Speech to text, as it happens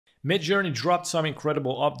Midjourney dropped some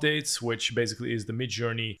incredible updates, which basically is the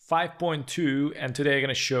Midjourney 5.2, and today I'm going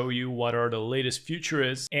to show you what are the latest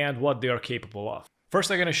features and what they are capable of. First,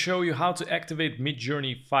 I'm going to show you how to activate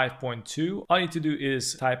Midjourney 5.2. All you need to do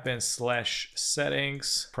is type in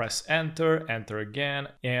 /settings, press enter, enter again,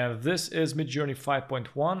 and this is Midjourney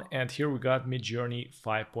 5.1, and here we got Midjourney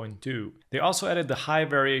 5.2. They also added the high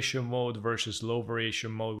variation mode versus low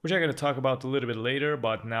variation mode, which I'm going to talk about a little bit later,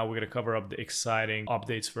 but now we're going to cover up the exciting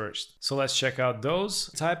updates first. So let's check out those.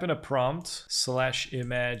 Type in a prompt,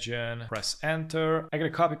 /imagine, press enter. I'm going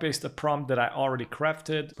to copy paste the prompt that I already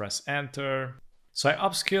crafted, press enter. So I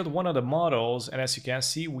upscaled one of the models, and as you can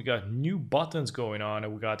see, we got new buttons going on,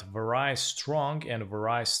 and we got Vari Strong and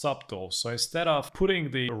Vari Subtle. So instead of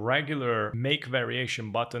putting the regular make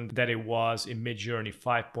variation button that it was in Midjourney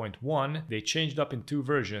 5.1, they changed up in two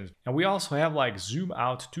versions. And we also have like zoom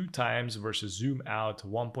out 2 times versus zoom out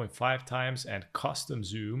 1.5 times and custom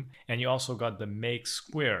zoom. And you also got the make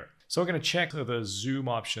square. So we're going to check the zoom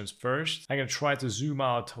options first. I'm going to try to zoom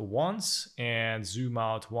out once and zoom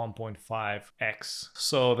out 1.5x.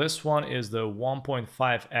 So this one is the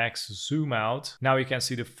 1.5x zoom out. Now you can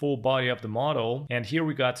see the full body of the model. And here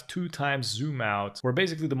we got 2 times zoom out, where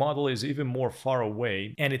basically the model is even more far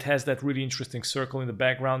away. And it has that really interesting circle in the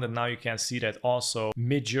background. And now you can see that also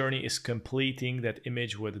Midjourney is completing that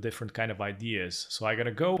image with different kind of ideas. So I'm going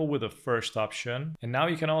to go with the first option. And now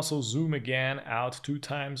you can also zoom again out 2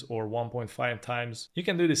 times or 1.5 times. You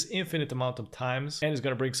can do this infinite amount of times and it's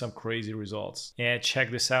gonna bring some crazy results. And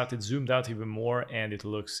check this out, it zoomed out even more and it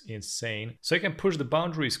looks insane. So you can push the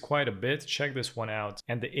boundaries quite a bit. Check this one out.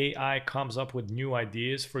 And the AI comes up with new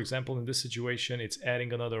ideas. For example, in this situation, it's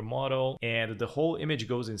adding another model and the whole image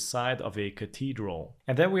goes inside of a cathedral.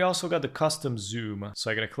 And then we also got the custom zoom.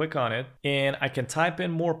 So I'm gonna click on it and I can type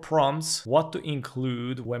in more prompts, what to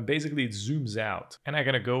include when basically it zooms out. And I'm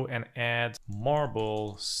gonna go and add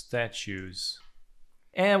marble statues.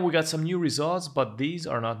 And we got some new results, but these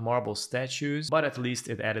are not marble statues, but at least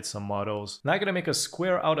it added some models. Now I'm gonna make a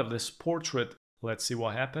square out of this portrait. Let's see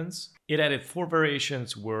what happens. It added 4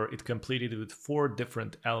 variations where it completed with 4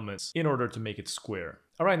 different elements in order to make it square.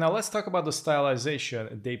 All right, now let's talk about the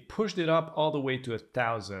stylization. They pushed it up all the way to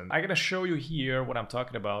 1000. I'm gonna show you here what I'm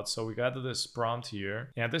talking about. So we got this prompt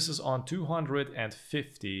here, and this is on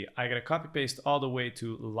 250. I'm gonna copy paste all the way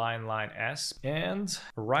to line S. And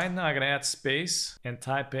right now I'm gonna add space and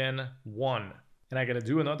type in 1. And I'm gonna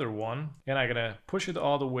do another one, and I'm gonna push it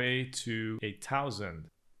all the way to 1000.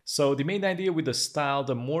 So the main idea with the style,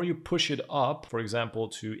 the more you push it up, for example,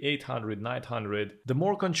 to 800, 900, the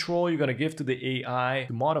more control you're going to give to the AI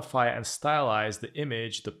to modify and stylize the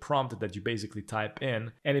image, the prompt that you basically type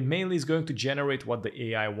in. And it mainly is going to generate what the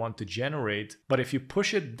AI want to generate. But if you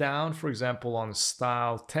push it down, for example, on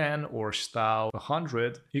style 10 or style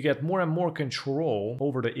 100, you get more and more control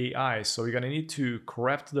over the AI. So you're going to need to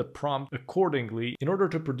craft the prompt accordingly in order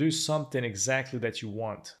to produce something exactly that you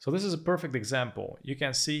want. So this is a perfect example. You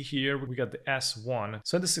can see here we got the S1.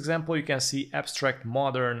 So in this example you can see abstract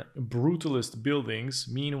modern brutalist buildings.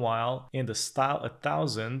 Meanwhile in the style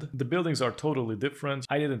 1000 the buildings are totally different.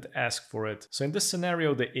 I didn't ask for it. So in this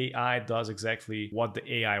scenario the AI does exactly what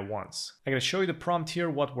the AI wants. I'm going to show you the prompt here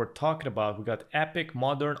what we're talking about. We got epic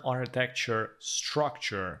modern architecture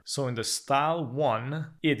structure. So in the style 1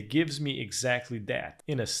 it gives me exactly that.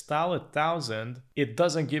 In a style 1000 it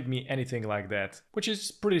doesn't give me anything like that, which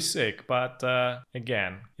is pretty sick, but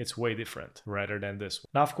again, it's way different rather than this one.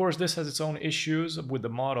 Now, of course, this has its own issues with the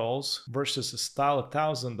models versus style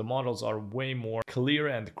 1000. The models are way more clear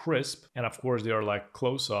and crisp. And of course, they are like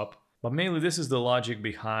close up. But mainly this is the logic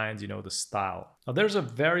behind, the style. Now there's a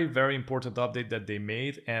very, very important update that they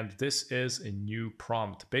made, and this is a new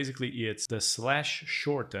prompt. Basically, it's the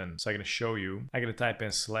 /shorten. So I'm going to show you. I'm going to type in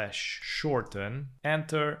 /shorten,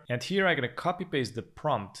 enter, and here I'm going to copy paste the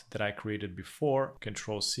prompt that I created before.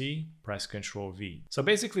 Control C, press Control V. So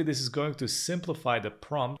basically, this is going to simplify the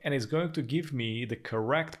prompt, and it's going to give me the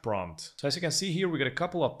correct prompt. So as you can see here, we got a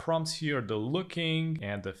couple of prompts here: the looking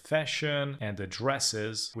and the fashion and the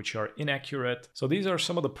dresses, which are inaccurate. So these are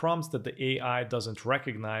some of the prompts that the AI doesn't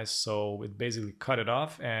recognize, so it basically cut it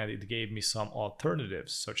off and it gave me some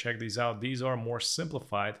alternatives. So check these out. These are more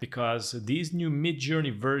simplified because these new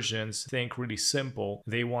Midjourney versions think really simple.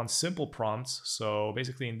 They want simple prompts. So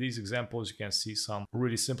basically in these examples you can see some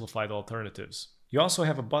really simplified alternatives. You also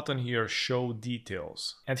have a button here, show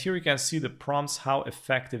details. And here you can see the prompts, how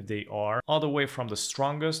effective they are, all the way from the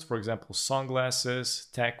strongest, for example, sunglasses,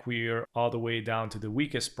 techwear, all the way down to the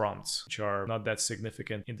weakest prompts, which are not that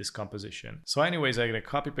significant in this composition. So anyways, I'm gonna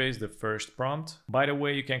copy paste the first prompt. By the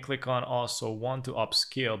way, you can click on also want to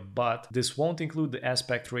upscale, but this won't include the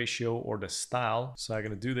aspect ratio or the style. So I'm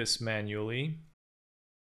gonna do this manually.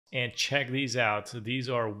 And check these out. These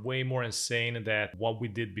are way more insane than what we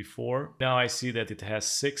did before. Now I see that it has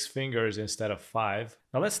 6 fingers instead of 5.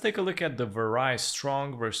 Now let's take a look at the Vari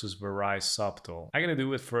Strong versus Vari Subtle. I'm gonna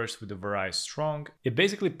do it first with the Vari Strong. It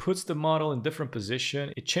basically puts the model in different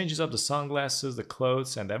position. It changes up the sunglasses, the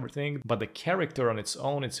clothes and everything, but the character on its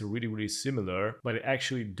own, it's really similar, but it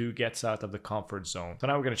actually gets out of the comfort zone. So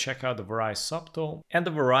now we're gonna check out the Vari Subtle, and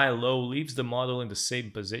the Vari Low leaves the model in the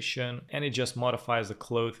same position, and it just modifies the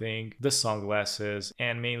clothing, the sunglasses,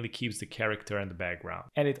 and mainly keeps the character in the background.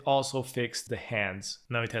 And it also fixed the hands.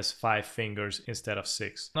 Now it has 5 fingers instead of 6.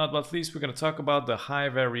 Not but least, we're going to talk about the high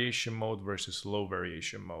variation mode versus low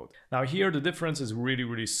variation mode. Now here the difference is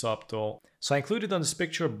really subtle. So I included on this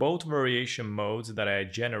picture both variation modes that I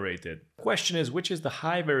generated. The question is, which is the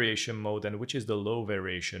high variation mode and which is the low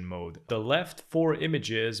variation mode? The left 4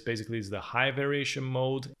 images basically is the high variation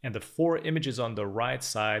mode, and the 4 images on the right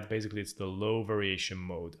side basically it's the low variation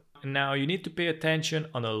mode. Now you need to pay attention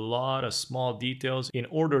on a lot of small details in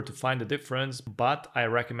order to find the difference, but I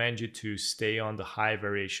recommend you to stay on the high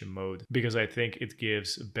variation mode because I think it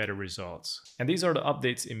gives better results. And these are the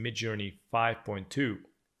updates in Midjourney 5.2.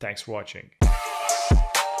 Thanks for watching.